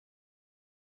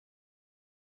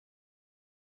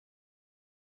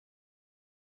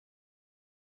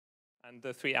And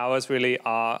the 3 hours really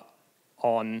are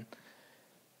on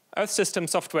Earth system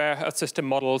software, Earth system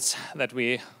models that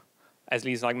we, at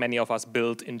least like many of us,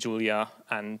 built in Julia.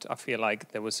 And I feel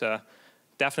like there was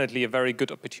definitely a very good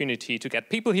opportunity to get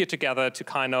people here together to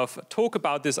kind of talk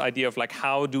about this idea of like,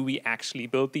 how do we actually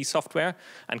build these software?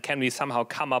 And can we somehow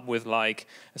come up with like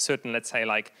a certain, let's say,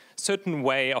 like certain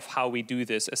way of how we do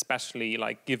this, especially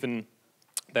like given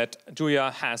that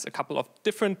Julia has a couple of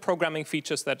different programming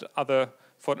features that other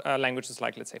languages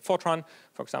like, let's say, Fortran,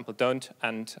 for example, don't.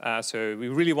 And so we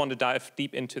really want to dive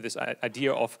deep into this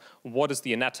idea of what is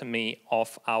the anatomy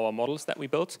of our models that we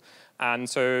built. And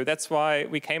so that's why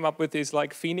we came up with this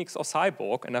like Phoenix or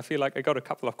cyborg. And I feel like I got a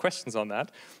couple of questions on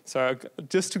that. So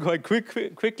just to quite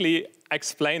quickly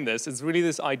explain this, it's really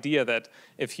this idea that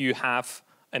if you have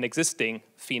an existing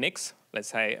Phoenix, let's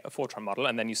say a Fortran model,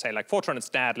 and then you say like, Fortran is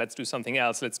dead, let's do something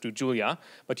else, let's do Julia,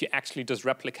 but you actually just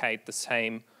replicate the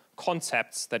same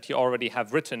concepts that you already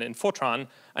have written in Fortran,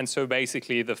 and so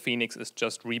basically the Phoenix is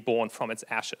just reborn from its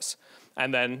ashes.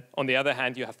 And then on the other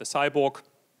hand, you have the cyborg,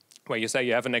 where you say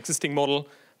you have an existing model,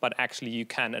 but actually you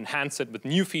can enhance it with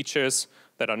new features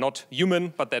that are not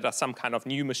human, but that are some kind of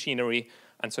new machinery.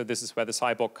 And so this is where the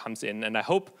cyborg comes in. And I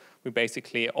hope we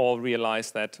basically all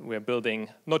realize that we're building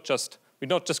we're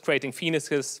not just creating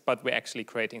phoenixes, but we're actually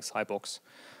creating cyborgs.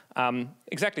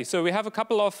 Exactly. So we have a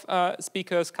couple of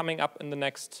speakers coming up in the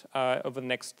next over the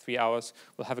next 3 hours.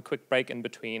 We'll have a quick break in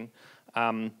between.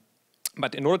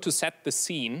 But in order to set the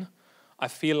scene, I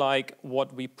feel like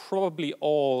what we probably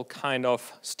all kind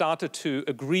of started to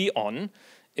agree on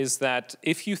is that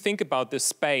if you think about this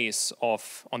space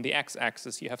of, on the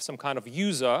x-axis, you have some kind of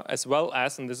user as well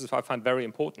as, and this is what I find very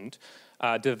important,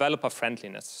 developer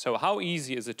friendliness. So how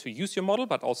easy is it to use your model,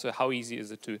 but also how easy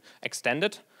is it to extend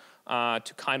it,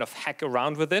 to kind of hack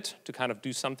around with it, to kind of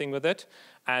do something with it.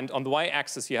 And on the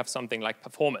y-axis, you have something like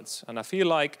performance. And I feel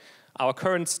like our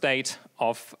current state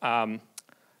of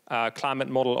climate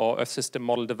model or Earth system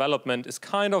model development is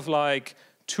kind of like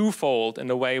twofold in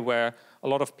a way where a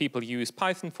lot of people use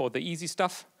Python for the easy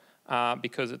stuff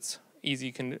because it's easy,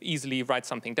 you can easily write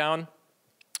something down.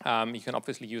 You can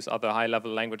obviously use other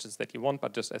high-level languages that you want,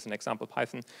 but just as an example,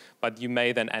 Python. But you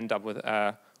may then end up with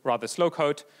rather slow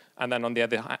code. And then on the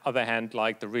other hand,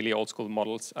 like the really old-school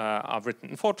models are written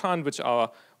in Fortran, which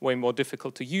are way more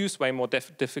difficult to use, way more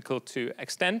difficult to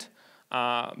extend.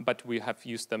 But we have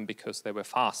used them because they were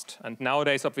fast. And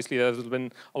nowadays, obviously, there's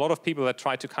been a lot of people that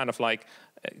try to kind of like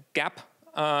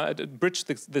bridge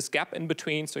this gap in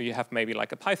between. So you have maybe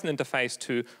like a Python interface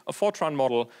to a Fortran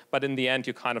model, but in the end,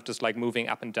 you're kind of just like moving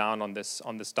up and down on this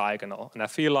diagonal. And I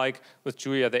feel like with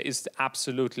Julia, there is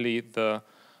absolutely the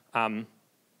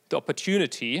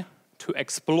opportunity to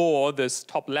explore this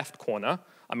top left corner.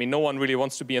 I mean, no one really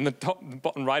wants to be in the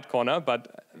bottom right corner,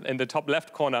 but in the top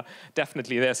left corner,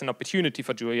 definitely there's an opportunity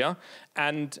for Julia.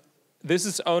 And this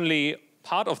is only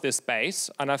part of this space,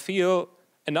 and I feel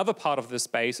another part of this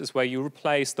space is where you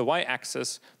replace the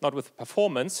y-axis, not with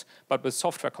performance, but with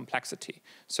software complexity.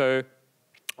 So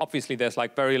obviously there's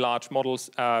like very large models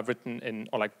written in,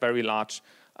 or like very large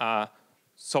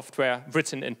software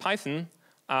written in Python,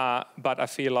 but I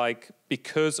feel like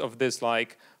because of this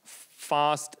like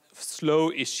fast,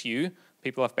 slow issue,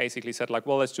 people have basically said like,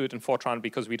 well, let's do it in Fortran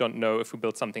because we don't know if we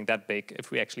build something that big,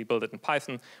 if we actually build it in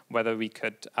Python, whether we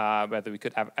could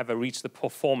ever reach the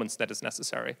performance that is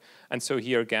necessary. And so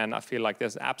here again, I feel like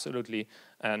there's absolutely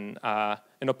an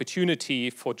opportunity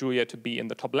for Julia to be in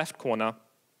the top left corner,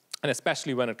 and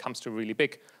especially when it comes to really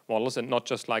big models and not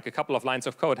just like a couple of lines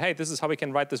of code. Hey, this is how we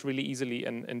can write this really easily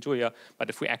in Julia, but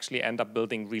if we actually end up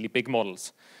building really big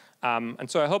models. And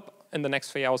so I hope in the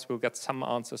next 3 hours we'll get some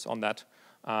answers on that,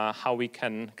 how we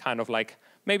can kind of like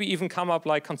maybe even come up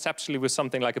like conceptually with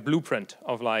something like a blueprint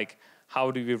of like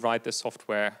how do we write this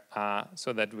software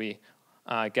so that we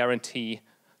guarantee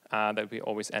that we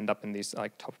always end up in this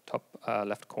like top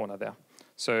left corner there.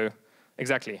 So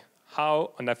exactly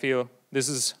how, and I feel this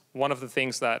is one of the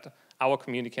things that our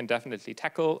community can definitely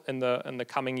tackle in the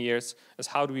coming years, is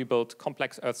how do we build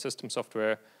complex Earth system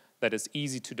software that is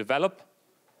easy to develop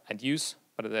and use,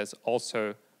 but it is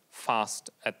also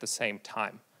fast at the same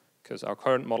time, because our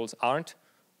current models aren't,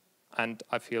 and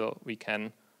I feel we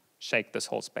can shake this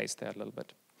whole space there a little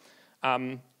bit.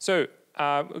 So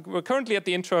we're currently at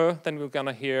the intro, then we're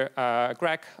gonna hear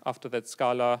Greg, after that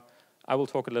Scala. I will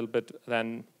talk a little bit,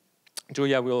 then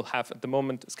Julia will have at the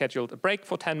moment scheduled a break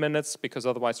for 10 minutes, because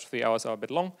otherwise 3 hours are a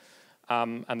bit long.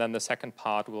 And then the second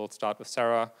part will start with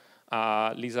Sarah.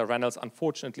 Lisa Reynolds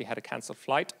unfortunately had a canceled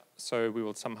flight, so we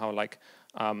will somehow like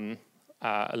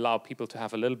allow people to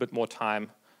have a little bit more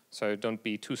time. So don't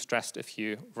be too stressed if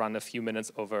you run a few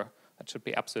minutes over That should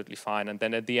be absolutely fine. And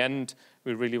then at the end,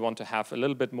 we really want to have a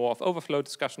little bit more of overflow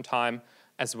discussion time,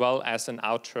 as well as an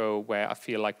outro where I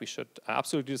feel like we should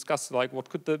absolutely discuss like what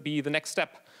could be the next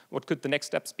step. What could the next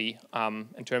steps be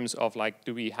in terms of like,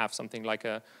 do we have something like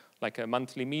a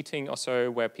monthly meeting or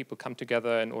so where people come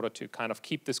together in order to kind of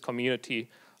keep this community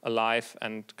alive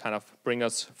and kind of bring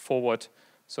us forward,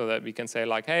 so that we can say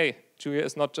like, hey, Julia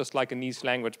is not just like a niche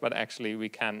language, but actually we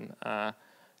can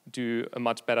do a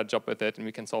much better job with it, and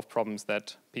we can solve problems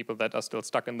that people that are still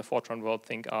stuck in the Fortran world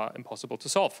think are impossible to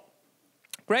solve.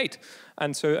 Great.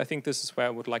 And so I think this is where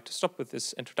I would like to stop with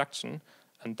this introduction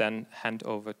and then hand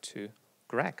over to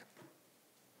Greg.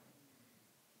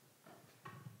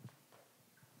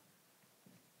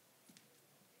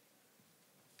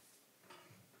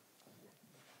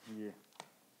 Yeah.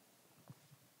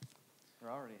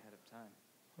 We're already ahead of time.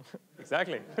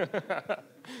 Exactly.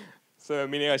 So,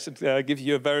 meaning I should give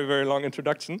you a very, very long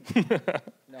introduction. No, I'm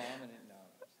in it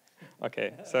now.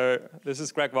 Okay, so this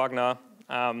is Greg Wagner.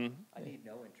 I need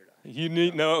no introduction. You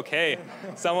need no, okay.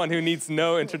 Someone who needs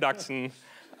no introduction.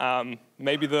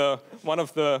 Maybe the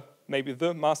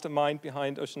mastermind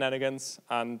behind Oceananigans,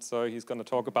 and so he's going to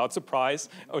talk about, surprise,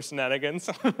 Oceananigans.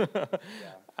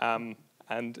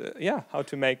 Yeah. How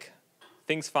to make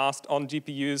things fast on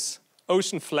GPUs,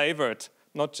 ocean flavored,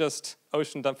 not just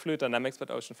ocean fluid dynamics,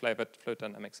 but ocean flavored fluid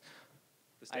dynamics.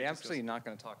 I'm actually not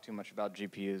going to talk too much about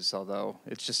GPUs, although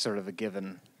it's just sort of a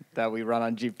given that we run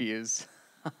on GPUs.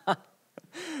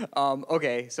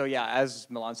 Okay, so yeah, as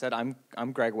Milan said,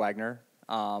 I'm Greg Wagner.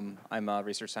 I'm a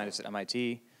research scientist at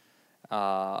MIT.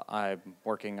 I'm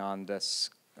working on this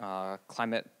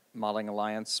Climate Modeling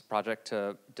Alliance project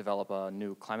to develop a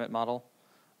new climate model,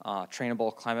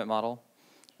 trainable climate model.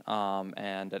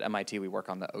 And at MIT, we work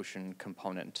on the ocean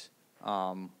component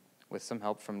with some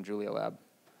help from JuliaLab.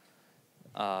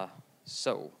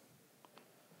 So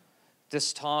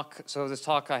this talk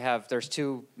I have, there's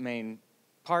two main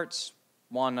parts.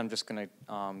 One, I'm just going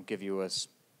to give you a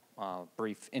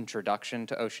brief introduction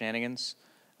to Oceananigans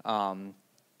and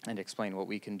explain what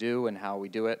we can do and how we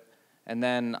do it. And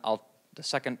then the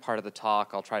second part of the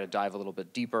talk, I'll try to dive a little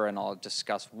bit deeper, and I'll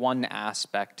discuss one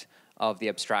aspect of the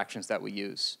abstractions that we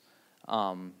use,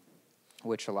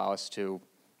 which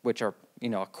are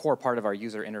a core part of our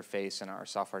user interface and our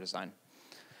software design.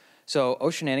 So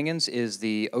Oceananigans is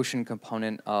the ocean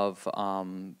component of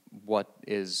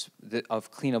Klima's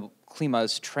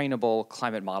trainable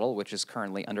climate model, which is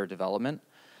currently under development.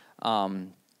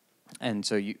 And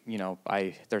so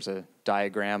there's a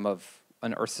diagram of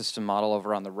an Earth system model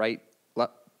over on the right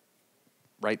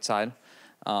side,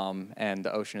 and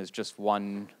the ocean is just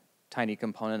one tiny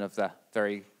component of the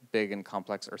very big and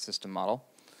complex Earth system model,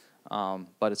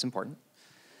 but it's important.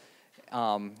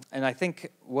 And I think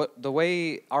the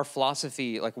way our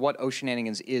philosophy, like what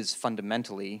Oceananigans is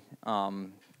fundamentally,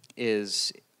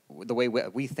 is the way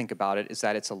we think about it is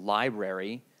that it's a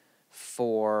library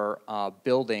for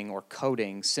building or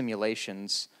coding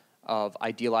simulations of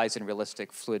idealized and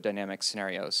realistic fluid dynamics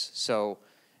scenarios. So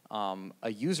a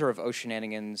user of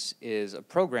Oceananigans is a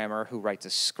programmer who writes a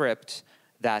script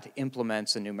that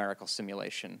implements a numerical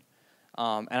simulation.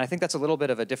 And I think that's a little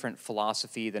bit of a different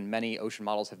philosophy than many ocean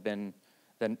models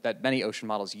that many ocean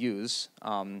models use.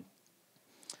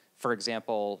 For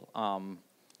example,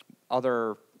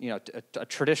 a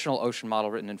traditional ocean model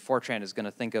written in Fortran is going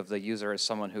to think of the user as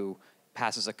someone who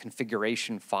passes a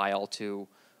configuration file to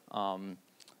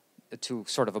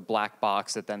sort of a black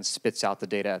box that then spits out the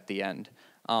data at the end.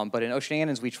 But in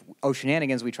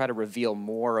Oceananigans, we try to reveal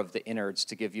more of the innards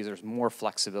to give users more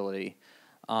flexibility,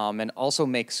 and also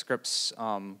make scripts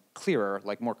clearer,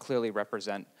 like more clearly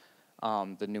represent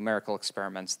the numerical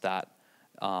experiments that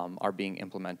are being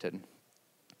implemented.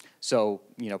 So,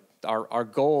 our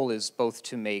goal is both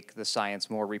to make the science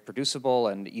more reproducible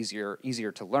and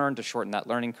easier to learn, to shorten that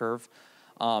learning curve,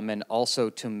 and also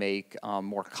to make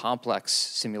more complex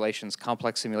simulations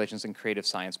in creative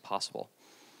science possible.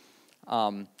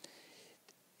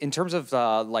 In terms of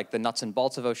the nuts and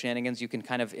bolts of Oceananigans, you can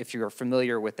kind of, if you're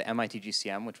familiar with the MIT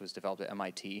GCM, which was developed at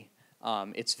MIT,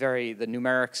 it's the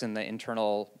numerics and the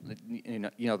internal,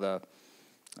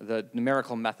 the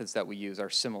numerical methods that we use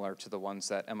are similar to the ones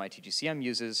that MIT GCM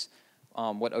uses.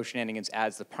 What Oceananigans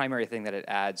adds, the primary thing that it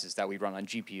adds is that we run on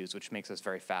GPUs, which makes us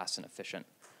very fast and efficient.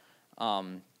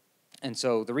 And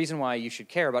so the reason why you should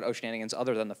care about Oceananigans,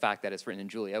 other than the fact that it's written in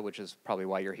Julia, which is probably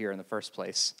why you're here in the first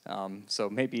place, so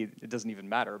maybe it doesn't even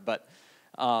matter, but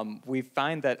we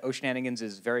find that Oceananigans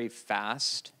is very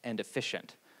fast and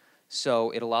efficient. So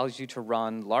it allows you to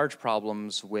run large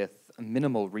problems with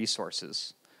minimal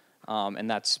resources. And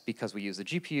that's because we use the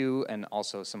GPU and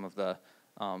also some of the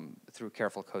through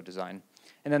careful code design.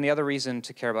 And then the other reason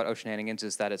to care about Oceananigans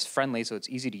is that it's friendly, so it's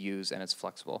easy to use and it's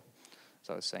flexible, as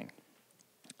I was saying.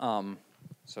 Yeah.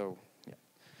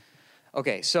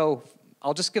 Okay, so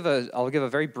I'll give a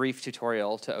very brief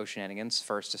tutorial to Oceananigans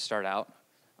first to start out.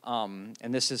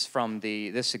 And this is from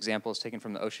this example is taken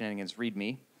from the Oceananigans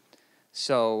README.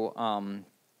 So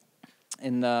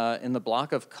in the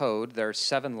block of code, there are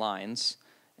 7 lines,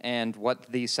 and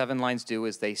what these 7 lines do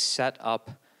is they set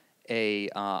up a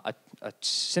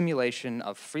simulation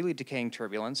of freely decaying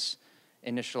turbulence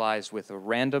initialized with a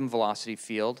random velocity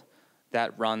field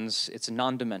that runs, it's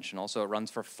non-dimensional, so it runs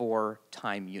for 4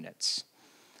 time units.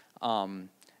 And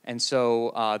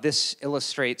so this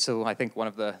illustrates, so I think one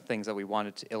of the things that we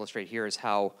wanted to illustrate here is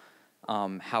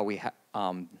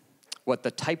what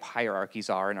the type hierarchies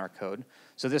are in our code.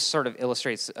 So this sort of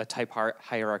illustrates a type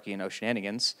hierarchy in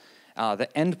Oceananigans. The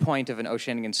endpoint of an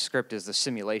Oceananigans script is the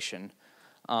simulation,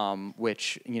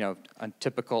 which, a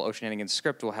typical Oceananigans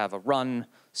script will have a run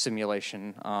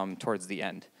simulation towards the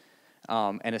end.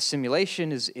 And a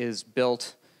simulation is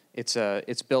built,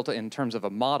 it's built in terms of a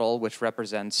model which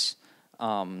represents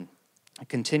a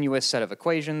continuous set of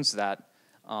equations that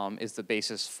is the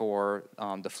basis for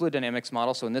the fluid dynamics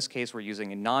model. So in this case, we're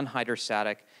using a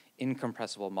non-hydrostatic,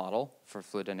 incompressible model for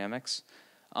fluid dynamics.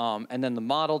 And then the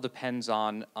model depends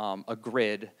on a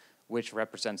grid which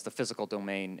represents the physical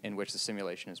domain in which the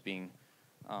simulation is being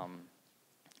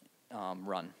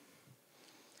run.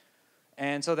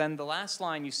 And so then the last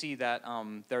line, you see that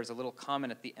there's a little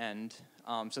comment at the end.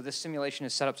 So this simulation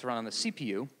is set up to run on the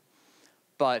CPU,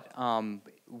 but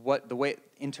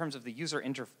in terms of the user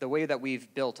the way that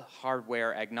we've built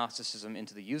hardware agnosticism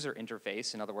into the user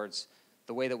interface, in other words,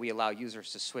 the way that we allow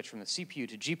users to switch from the CPU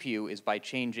to GPU is by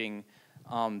changing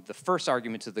the first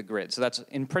argument to the grid. So that's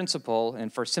in principle,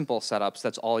 and for simple setups,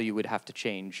 that's all you would have to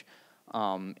change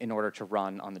in order to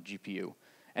run on the GPU.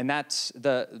 And that's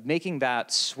making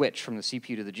that switch from the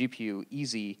CPU to the GPU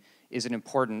easy is an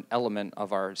important element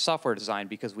of our software design,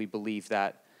 because we believe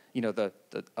that an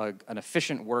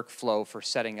efficient workflow for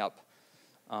setting up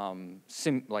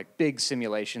big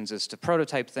simulations is to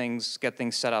prototype things, get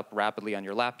things set up rapidly on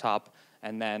your laptop,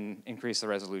 and then increase the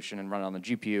resolution and run it on the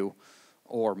GPU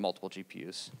or multiple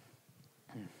GPUs.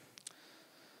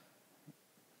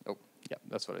 Oh, yeah,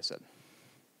 that's what I said.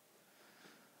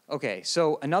 Okay,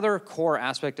 so another core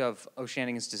aspect of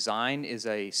Oceananigans design is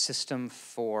a system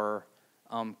for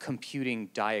computing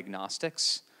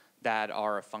diagnostics that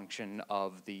are a function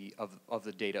of the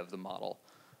data of the model.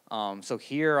 So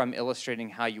here I'm illustrating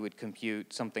how you would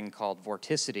compute something called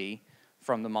vorticity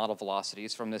from the model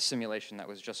velocities from this simulation that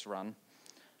was just run.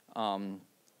 I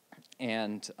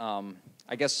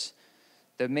guess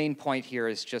the main point here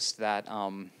is just that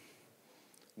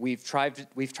we've tried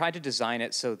to design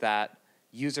it so that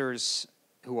users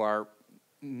who are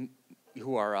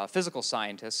physical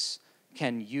scientists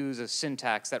can use a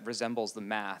syntax that resembles the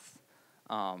math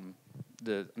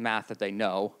that they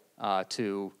know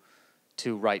to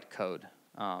write code,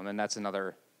 and that's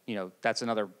another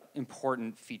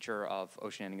important feature of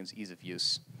Oceananigans' ease of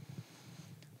use.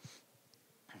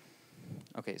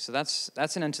 Okay, so that's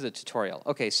an end to the tutorial.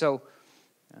 Okay, so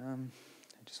I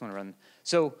just want to run.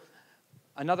 So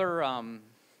another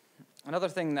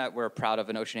thing that we're proud of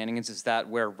in Oceananigans is that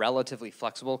we're relatively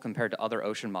flexible compared to other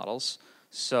ocean models.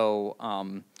 So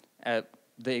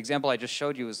the example I just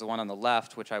showed you is the one on the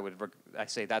left, which I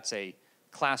say that's a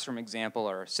classroom example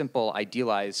or a simple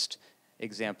idealized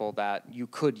example that you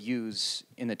could use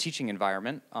in the teaching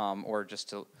environment or just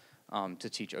to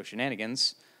teach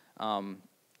Oceananigans.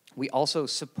 We also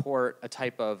support a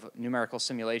type of numerical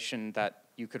simulation that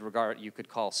you could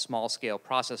call small-scale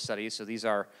process studies. So these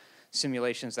are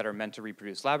simulations that are meant to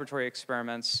reproduce laboratory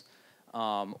experiments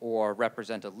or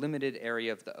represent a limited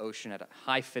area of the ocean at a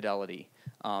high fidelity.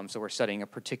 So we're studying a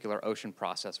particular ocean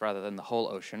process rather than the whole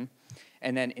ocean.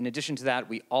 And then in addition to that,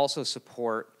 we also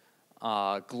support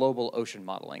global ocean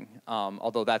modeling,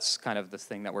 although that's kind of the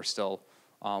thing that we're still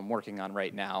working on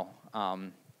right now.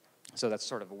 So that's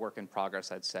sort of a work in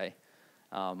progress, I'd say.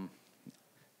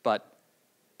 But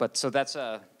so that's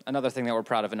another thing that we're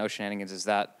proud of in Oceananigans is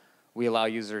that we allow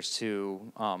users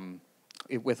to,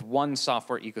 with one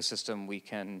software ecosystem, we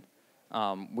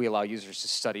allow users to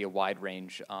study a wide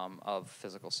range of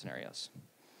physical scenarios.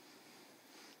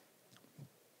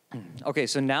 Okay,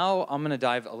 so now I'm going to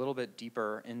dive a little bit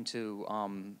deeper into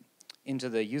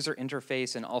the user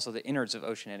interface and also the innards of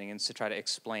Oceananigans to try to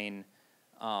explain,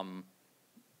 how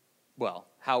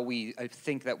I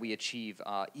think that we achieve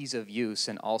ease of use,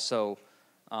 and also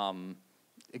how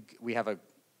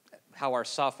our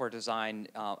software design,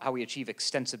 how we achieve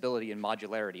extensibility and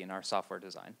modularity in our software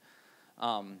design.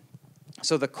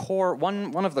 So the core,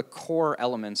 one of the core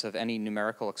elements of any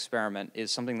numerical experiment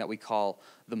is something that we call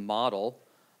the model,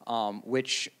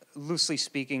 which loosely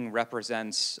speaking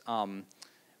represents,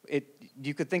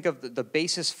 you could think of the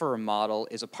basis for a model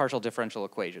is a partial differential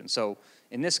equation. So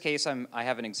in this case, I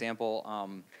have an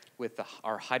example with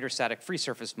our hydrostatic free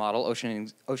surface model.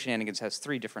 Oceananigans has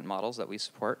 3 different models that we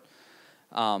support.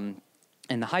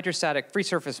 In the hydrostatic free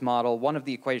surface model, one of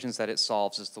the equations that it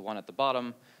solves is the one at the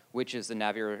bottom, which is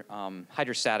the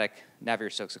hydrostatic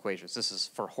Navier-Stokes equations. This is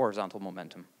for horizontal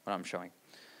momentum, what I'm showing.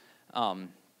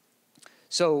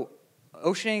 So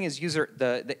Oceananigans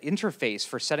the interface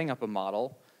for setting up a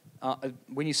model,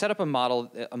 when you set up a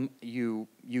model,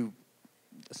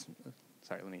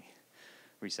 sorry, let me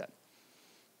reset.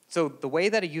 So the way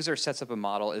that a user sets up a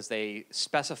model is they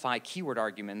specify keyword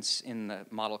arguments in the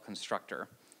model constructor.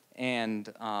 And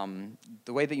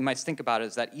the way that you might think about it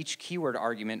is that each keyword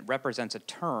argument represents a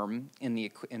term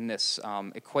in this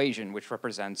equation, which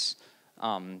represents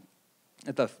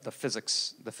the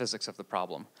physics of the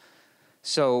problem.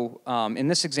 So in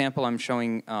this example, I'm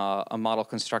showing a model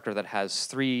constructor that has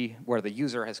where the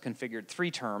user has configured 3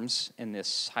 terms in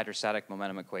this hydrostatic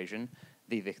momentum equation.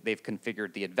 They've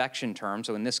configured the advection term.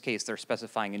 So in this case, they're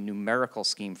specifying a numerical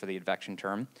scheme for the advection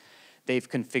term. They've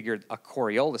configured a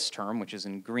Coriolis term, which is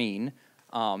in green.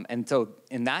 And so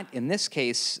in this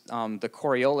case, the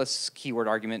Coriolis keyword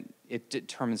argument, it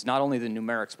determines not only the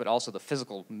numerics, but also the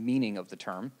physical meaning of the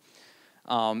term.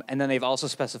 And then they've also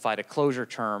specified a closure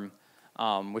term,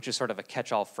 which is sort of a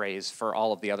catch-all phrase for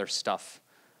all of the other stuff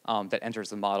that enters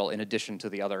the model in addition to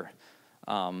the other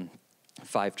 5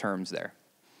 terms there.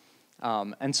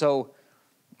 And so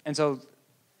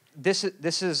this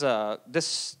is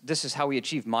how we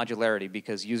achieve modularity,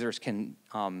 because users can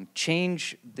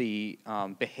change the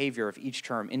behavior of each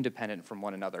term independent from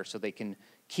one another. So they can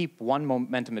keep one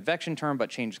momentum advection term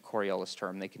but change the Coriolis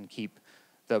term. They can keep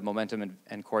the momentum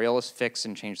and Coriolis fixed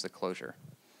and change the closure.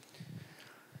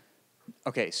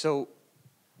 Okay, so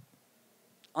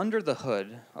under the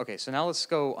hood. Okay, so now let's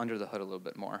go under the hood a little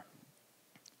bit more.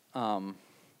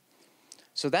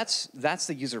 So that's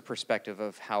the user perspective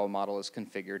of how a model is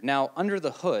configured. Now, under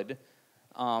the hood,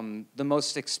 the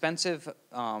most expensive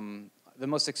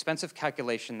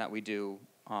calculation that we do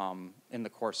in the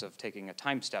course of taking a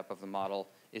time step of the model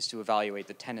is to evaluate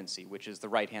the tendency, which is the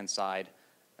right-hand side,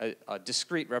 a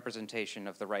discrete representation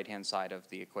of the right-hand side of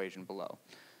the equation below.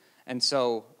 And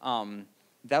so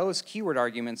those keyword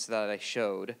arguments that I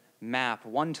showed map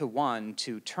one-to-one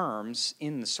to terms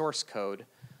in the source code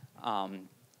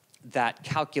that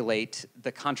calculate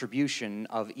the contribution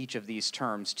of each of these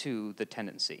terms to the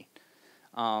tendency.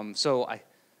 So I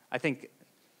think,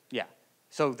 yeah.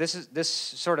 So this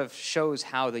sort of shows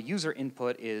how the user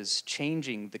input is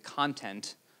changing the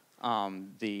content,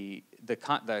 the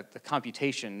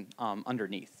computation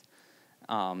underneath.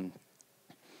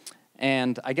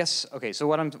 And I guess, okay, so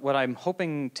what I'm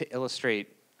hoping to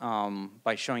illustrate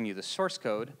by showing you the source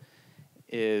code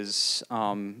is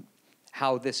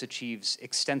how this achieves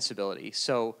extensibility.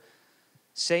 So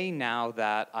say now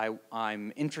that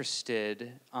I'm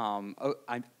interested,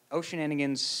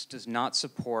 Oceananigans does not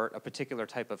support a particular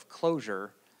type of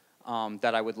closure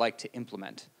that I would like to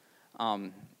implement.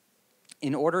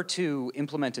 In order to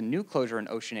implement a new closure in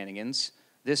Oceananigans,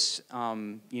 this,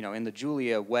 in the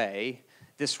Julia way,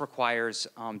 this requires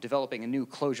developing a new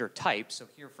closure type. So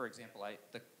here, for example,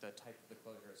 the type of the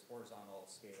closure is horizontal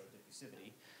scalar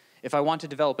diffusivity. If I want to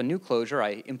develop a new closure,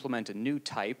 I implement a new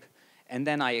type, and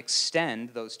then I extend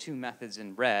those 2 methods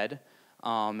in red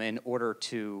in order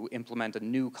to implement a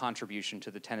new contribution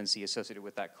to the tendency associated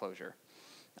with that closure.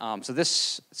 So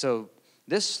this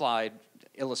slide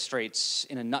illustrates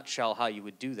in a nutshell how you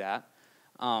would do that.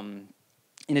 In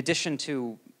addition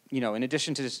to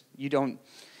this, you don't.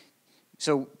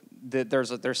 So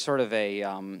there's sort of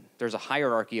there's a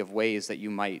hierarchy of ways that you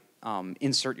might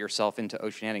insert yourself into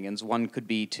Oceananigans. One could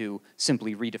be to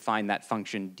simply redefine that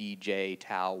function dj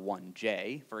tau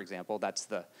 1j, for example. That's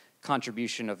the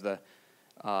contribution of the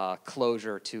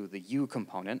closure to the u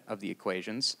component of the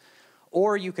equations.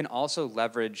 Or you can also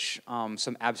leverage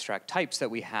some abstract types that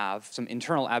we have, some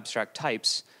internal abstract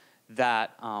types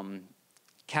that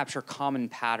capture common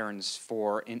patterns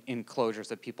for in closures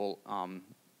that people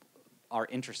are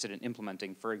interested in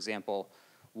implementing. For example,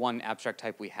 one abstract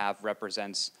type we have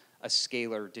represents a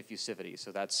scalar diffusivity.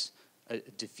 So that's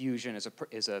diffusion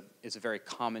is a very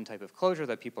common type of closure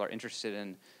that people are interested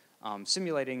in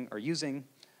simulating or using.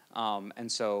 And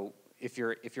so if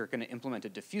you're going to implement a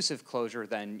diffusive closure,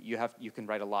 then you can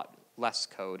write a lot less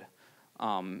code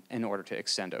in order to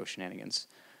extend Oceananigans.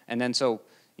 And then so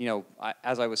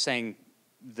as I was saying,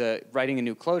 writing a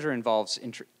new closure involves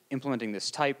implementing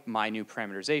this type, my new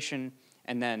parameterization,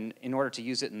 and then in order to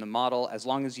use it in the model, as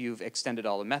long as you've extended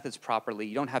all the methods properly,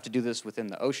 you don't have to do this within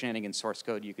the Oceananigans source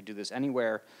code. You could do this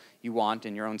anywhere you want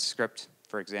in your own script,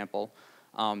 for example.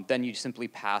 Then you simply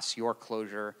pass your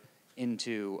closure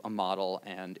into a model,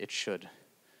 and it should,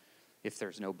 if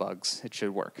there's no bugs, it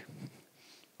should work.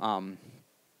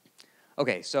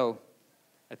 Okay, so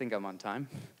I think I'm on time.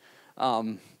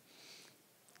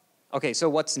 Okay, so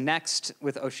what's next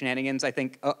with Oceananigans? I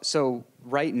think, so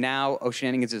right now,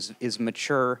 Oceananigans is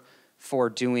mature for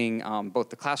doing both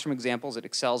the classroom examples, it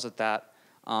excels at that,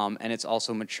 and it's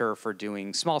also mature for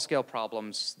doing small-scale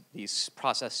problems, these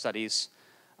process studies.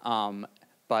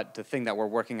 But the thing that we're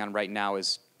working on right now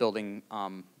is building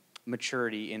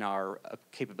maturity in our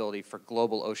capability for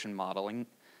global ocean modeling.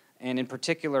 And in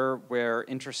particular, we're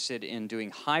interested in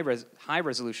doing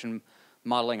high-resolution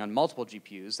modeling on multiple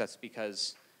GPUs. That's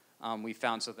because we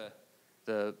found, so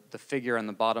the figure on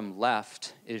the bottom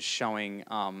left is showing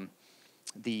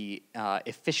the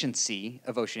efficiency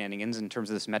of Oceananigans in terms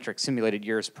of this metric, simulated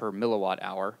years per milliwatt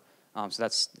hour. So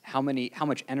that's how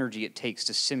much energy it takes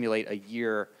to simulate a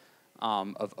year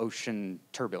of ocean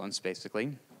turbulence,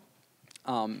 basically.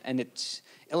 And it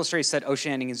illustrates that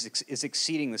Oceananigans is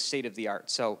exceeding the state of the art.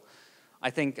 So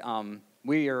I think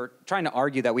we are trying to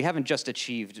argue that we haven't just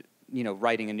achieved,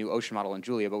 writing a new ocean model in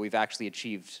Julia, but we've actually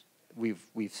achieved,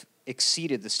 we've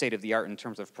exceeded the state of the art in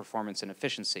terms of performance and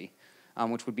efficiency,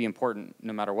 which would be important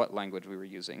no matter what language we were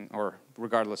using, or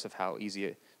regardless of how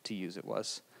easy to use it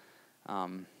was.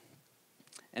 And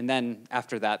then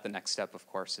after that, the next step, of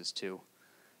course, is to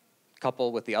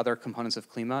couple with the other components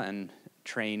of Klima and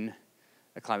train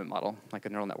a climate model, like a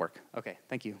neural network. Okay,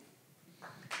 thank you.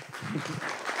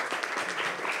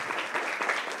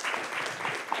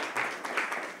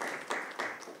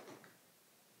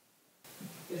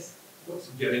 Yes. What's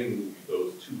getting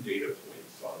those 2 data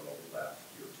points on the left,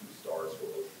 your 2 stars for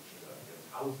Oceananigans?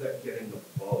 How is that getting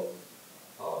above,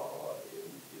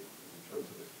 in terms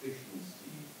of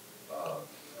efficiency,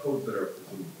 codes that are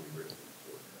presumably written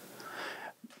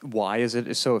in Fortran? Why is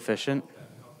it so efficient?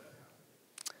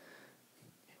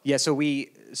 Yeah, so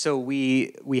we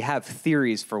have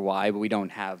theories for why, but we don't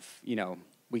have,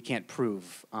 we can't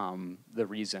prove the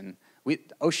reason.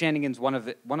 Oceananigans, one of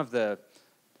the,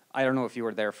 I don't know if you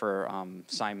were there for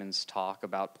Simon's talk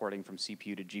about porting from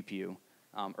CPU to GPU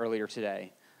earlier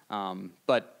today,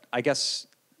 but I guess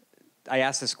I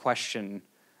asked this question,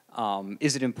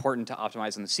 is it important to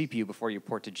optimize on the CPU before you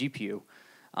port to GPU?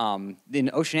 In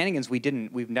Oceananigans,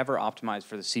 we've never optimized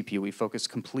for the CPU. We focused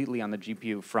completely on the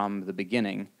GPU from the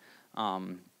beginning.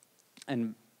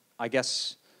 And I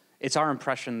guess it's our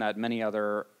impression that many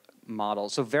other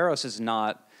models, so Veros is,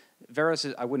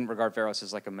 I wouldn't regard Veros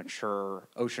as like a mature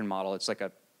ocean model. It's like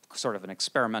a sort of an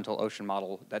experimental ocean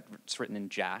model that's written in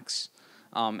JAX.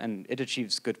 And it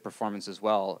achieves good performance as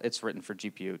well. It's written for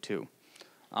GPU too.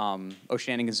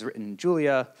 Oceananigans is written in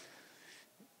Julia.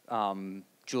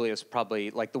 Julia's probably,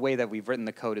 like the way that we've written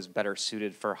the code is better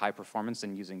suited for high performance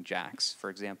than using JAX, for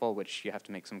example, which you have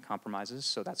to make some compromises.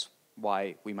 So that's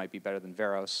why we might be better than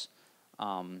Veros.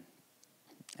 And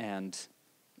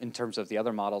in terms of the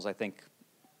other models, I think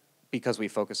because we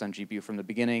focus on GPU from the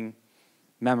beginning,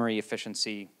 memory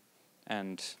efficiency,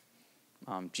 and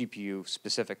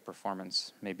GPU-specific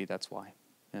performance, maybe that's why,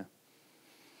 yeah.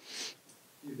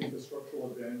 Do you think the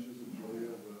structural advantages of Julia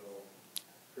will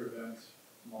prevent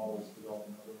models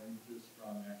developing other languages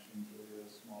from matching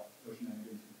Julia's small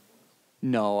Oceananigans performance?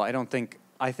 No, I don't think.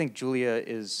 I think Julia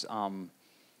is.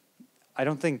 I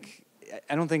don't think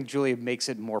Julia makes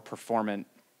it more performant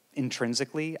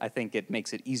intrinsically. I think it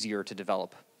makes it easier to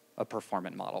develop a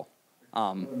performant model.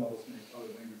 Other languages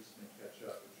may catch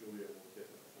up, but Julia will get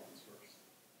the performance first.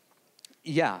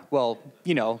 Yeah, well,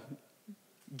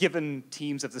 given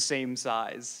teams of the same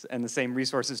size and the same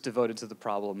resources devoted to the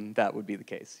problem, that would be the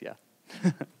case, yeah.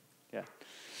 Yeah.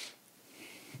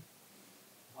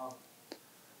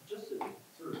 Just a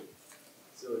sort of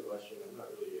silly question. I'm not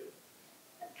really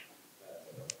a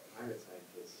climate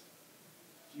scientist.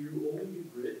 Do you only do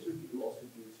grids, or do you also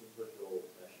do superficial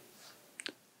meshes?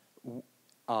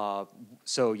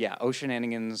 So yeah,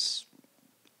 Oceananigans,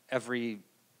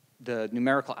 the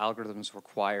numerical algorithms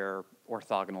require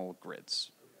orthogonal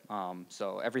grids.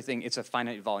 So everything, it's a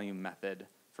finite volume method.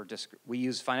 We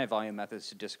use finite volume methods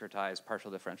to discretize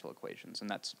partial differential equations, and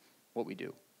that's what we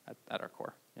do at our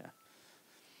core, yeah.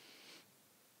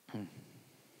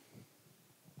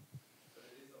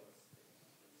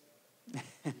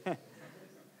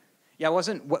 Yeah,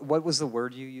 what was the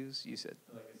word you used? You said?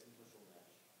 Like a superficial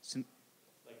mesh.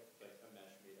 Like a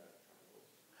mesh made out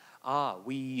of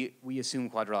We assume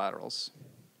quadrilaterals.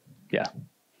 Yeah.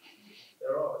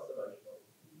 There are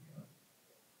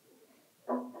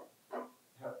some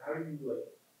how do you like?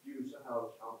 Do you somehow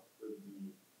account for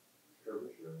the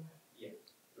curvature? Yeah.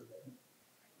 Okay.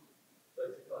 So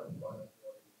it's kind of fun.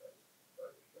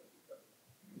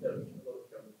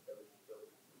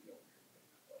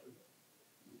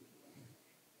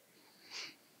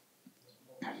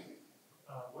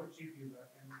 What GPU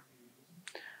backend do you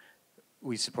use?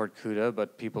 We support CUDA,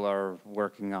 but people are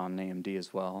working on AMD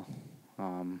as well.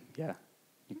 Yeah,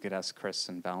 you could ask Chris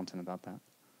and Valentin about that,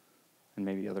 and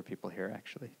maybe other people here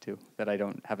actually too that I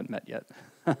haven't met yet.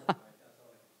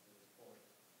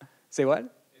 Say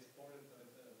what?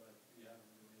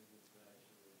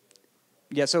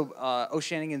 Yeah, so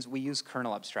Oceananigans, we use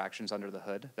kernel abstractions under the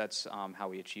hood. That's how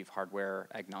we achieve hardware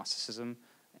agnosticism.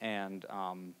 And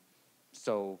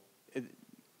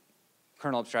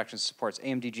kernel abstractions supports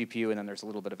AMD GPU, and then there's a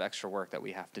little bit of extra work that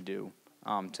we have to do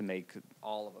to make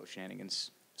all of Oceananigans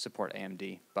support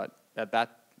AMD. But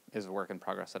that is a work in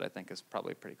progress that I think is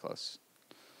probably pretty close.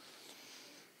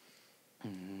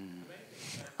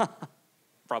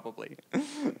 Probably.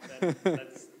 Then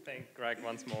let's thank Greg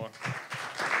once more.